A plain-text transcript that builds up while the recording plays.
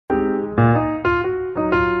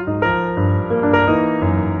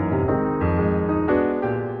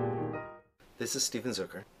This is Stephen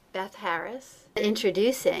Zucker. Beth Harris.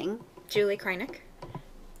 Introducing Julie Kreinik.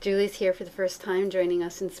 Julie's here for the first time joining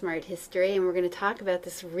us in Smart History, and we're going to talk about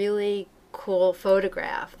this really cool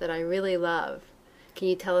photograph that I really love. Can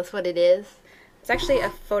you tell us what it is? It's actually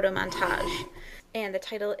a photo montage, and the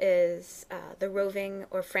title is The Roving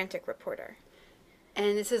or Frantic Reporter.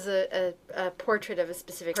 And this is a portrait of a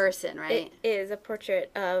specific person, right? It is a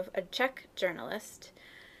portrait of a Czech journalist.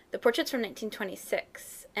 The portrait's from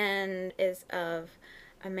 1926 and is of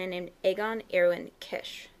a man named Egon Erwin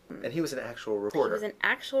Kish. And he was an actual reporter. He was an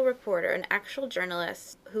actual reporter, an actual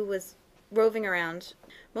journalist who was roving around,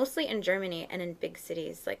 mostly in Germany and in big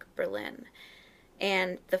cities like Berlin.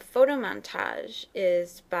 And the photo montage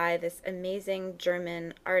is by this amazing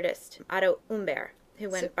German artist, Otto Umbo, who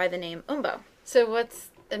went by the name Umbo. So what's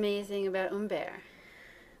amazing about Umbo?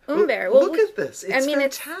 Umbo. Look at this. It's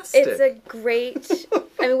fantastic. It's a great...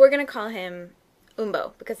 we're going to call him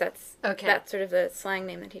Umbo because that's sort of the slang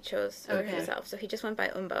name that he chose for himself. So he just went by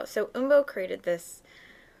Umbo. So Umbo created this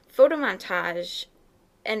photo montage,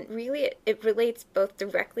 and really it relates both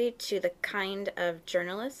directly to the kind of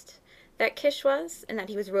journalist that Kish was, and that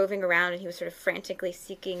he was roving around and he was sort of frantically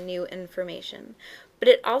seeking new information. But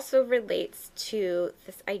it also relates to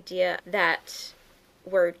this idea that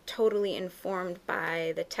we're totally informed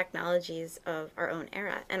by the technologies of our own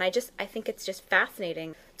era. And I think it's just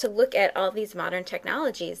fascinating to look at all these modern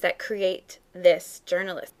technologies that create this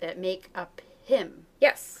journalist. That make up him.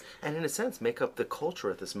 Yes. And in a sense, make up the culture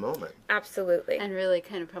at this moment. Absolutely. And really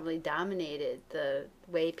kind of probably dominated the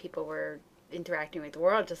way people were interacting with the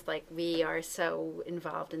world, just like we are so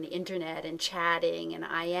involved in the internet and chatting and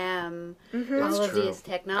IM, all of these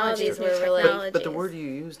technologies were really... But the word you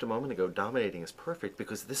used a moment ago, dominating, is perfect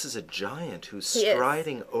because this is a giant who's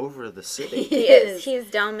striding over the city. He is.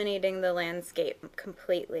 He's dominating the landscape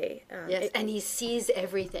completely. Yes, and he sees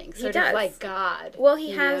everything, sort of like God. Well,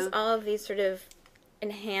 he has all of these sort of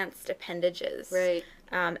enhanced appendages, right,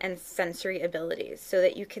 and sensory abilities, so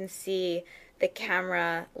that you can see the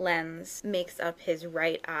camera lens makes up his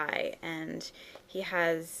right eye, and he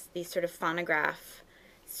has these sort of phonograph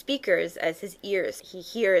speakers as his ears. He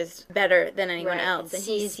hears better than anyone else, and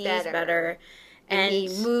he sees better. And he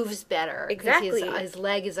moves better. Exactly. His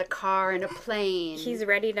leg is a car and a plane. He's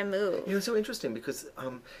ready to move. It's so interesting because,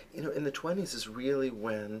 in the 20s is really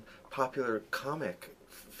when popular comic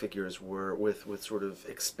figures were with sort of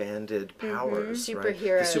expanded powers. Superheroes.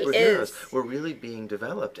 Right? The superheroes were really being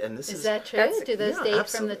developed. And this is that true? Do those date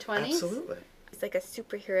from the 20s? Absolutely. He's like a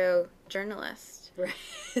superhero journalist. Right.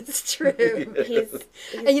 It's true. He's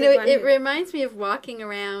and it reminds me of walking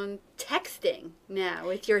around texting now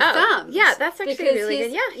with your thumbs. Yeah, that's actually really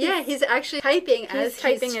good. Yeah, he's actually typing as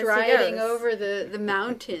he's striding as over the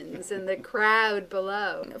mountains and the crowd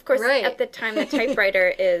below. Of course, at the time, the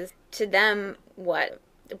typewriter is, to them, what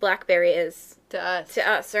the BlackBerry is to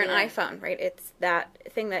us, or an iPhone, right? It's that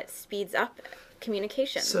thing that speeds up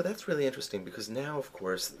communication. So that's really interesting because now, of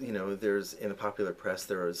course, there's, in the popular press,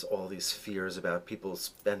 there is all these fears about people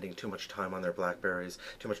spending too much time on their BlackBerries,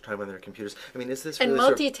 too much time on their computers. I mean, is this really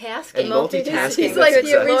multitasking? Multitasking. He's like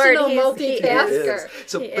the original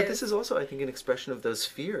multitasker. But this is also, I think, an expression of those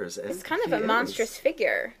fears. And it's kind of a monstrous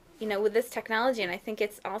figure, with this technology, and I think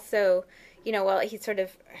it's also, while he's sort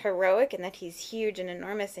of heroic in that he's huge and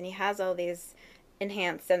enormous, and he has all these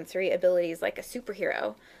enhanced sensory abilities like a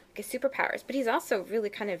superhero, his superpowers, but he's also really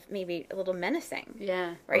kind of maybe a little menacing.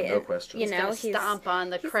 Yeah. Right? No question. He's going to stomp on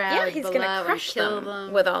the crowd he's going to crush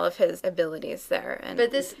them with all of his abilities there.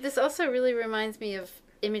 But this also really reminds me of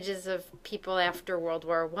images of people after World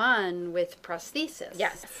War I with prosthesis.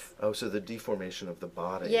 Yes. Oh, so the deformation of the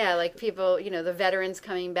body. Yeah, like people, the veterans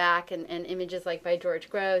coming back, and images like by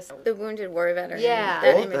George Gross. The Wounded War Veteran. Yeah.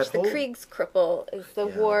 That image. The Kriegskripple is the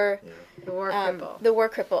war... Yeah. The war cripple. The war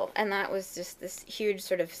cripple. And that was just this huge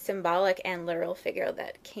sort of symbolic and literal figure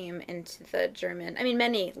that came into the German...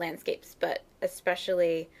 many landscapes, but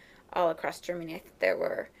especially all across Germany. I think there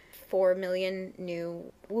were 4 million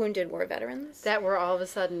new wounded war veterans that were all of a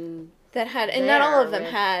sudden that had, and not all of them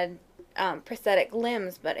had prosthetic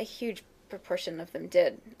limbs, but a huge proportion of them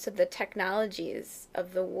did. So the technologies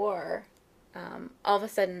of the war all of a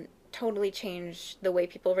sudden totally changed the way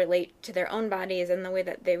people relate to their own bodies and the way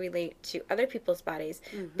that they relate to other people's bodies.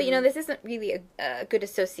 But this isn't really a good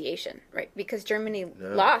association, right? Because Germany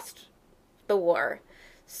lost the war.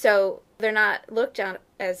 So they're not looked at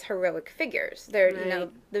as heroic figures. They're,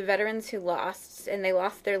 the veterans who lost, and they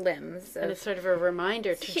lost their limbs. And it's sort of a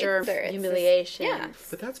reminder to German humiliation. Yeah.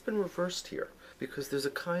 But that's been reversed here. Because there's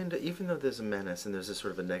a kind of, even though there's a menace and there's a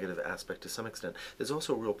sort of a negative aspect to some extent, there's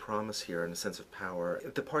also a real promise here and a sense of power.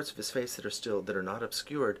 The parts of his face that are not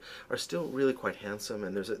obscured are still really quite handsome,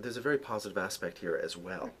 and there's a very positive aspect here as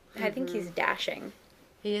well. I think he's dashing.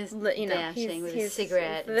 He is dashing with his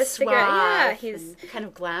cigarette. With a cigarette, yeah. He's kind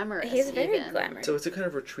of glamorous. He's very glamorous. So it's a kind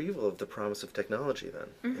of retrieval of the promise of technology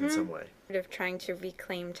then, in some way. Sort of trying to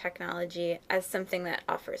reclaim technology as something that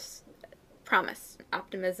offers promise,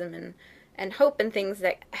 optimism, and hope, and things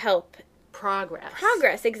that help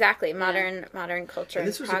progress, exactly. Modern culture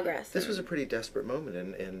and progress. This was a pretty desperate moment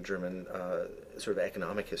in German sort of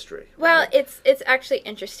economic history. Well, it's actually,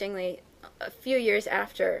 interestingly, a few years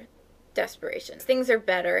after desperation. Things are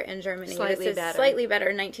better in Germany. Slightly better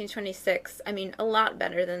in 1926. I mean, a lot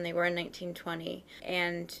better than they were in 1920.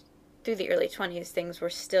 And through the early 20s, things were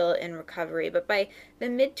still in recovery. But by the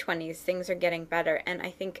mid-20s, things are getting better. And I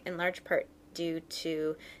think in large part due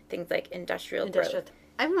to things like industrial growth.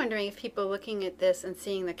 I'm wondering if people looking at this and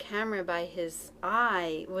seeing the camera by his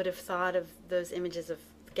eye would have thought of those images of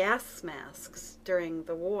gas masks during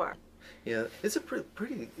the war. Yeah, it's a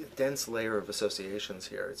pretty dense layer of associations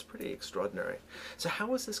here. It's pretty extraordinary. So how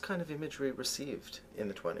was this kind of imagery received in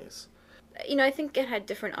the 20s? I think it had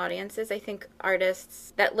different audiences. I think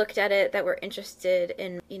artists that looked at it, that were interested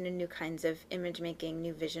in new kinds of image making,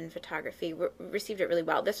 new vision photography, received it really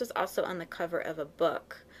well. This was also on the cover of a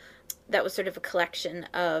book that was sort of a collection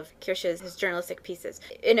of his journalistic pieces.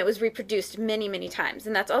 And it was reproduced many, many times.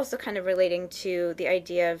 And that's also kind of relating to the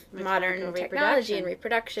idea of modern technology and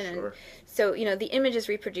reproduction. Sure. And so, the image is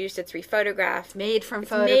reproduced, it's rephotographed. Made from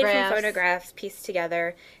photographs, pieced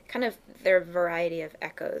together. Kind of, there are a variety of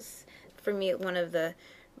echoes. For me, one of the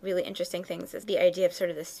really interesting things is the idea of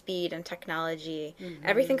sort of the speed and technology,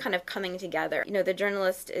 everything kind of coming together. The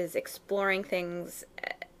journalist is exploring things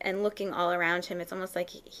and looking all around him. It's almost like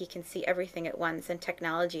he can see everything at once, and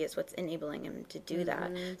technology is what's enabling him to do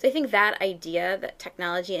that. So I think that idea that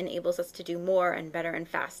technology enables us to do more and better and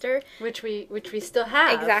faster, which we still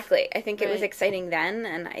have. Exactly. I think it was exciting then,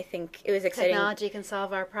 and I think it was exciting. Technology can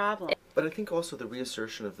solve our problem. But I think also the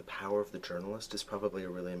reassertion of the power of the journalist is probably a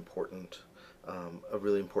really important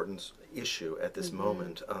issue at this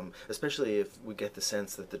moment, especially if we get the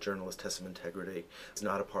sense that the journalist has some integrity, is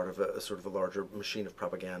not a part of a sort of a larger machine of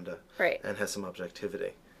propaganda, and has some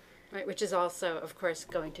objectivity. Right, which is also, of course,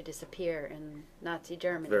 going to disappear in Nazi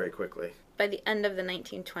Germany. Very quickly. By the end of the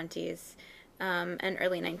 1920s and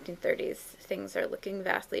early 1930s, things are looking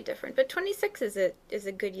vastly different. But 26 is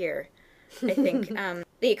a good year, I think.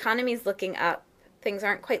 The economy's looking up. Things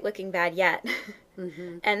aren't quite looking bad yet.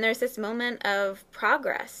 And there's this moment of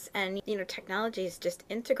progress, and technology is just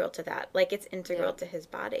integral to that, like it's integral to his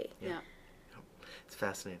body. Yeah. It's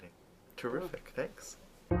fascinating. Terrific. Thanks.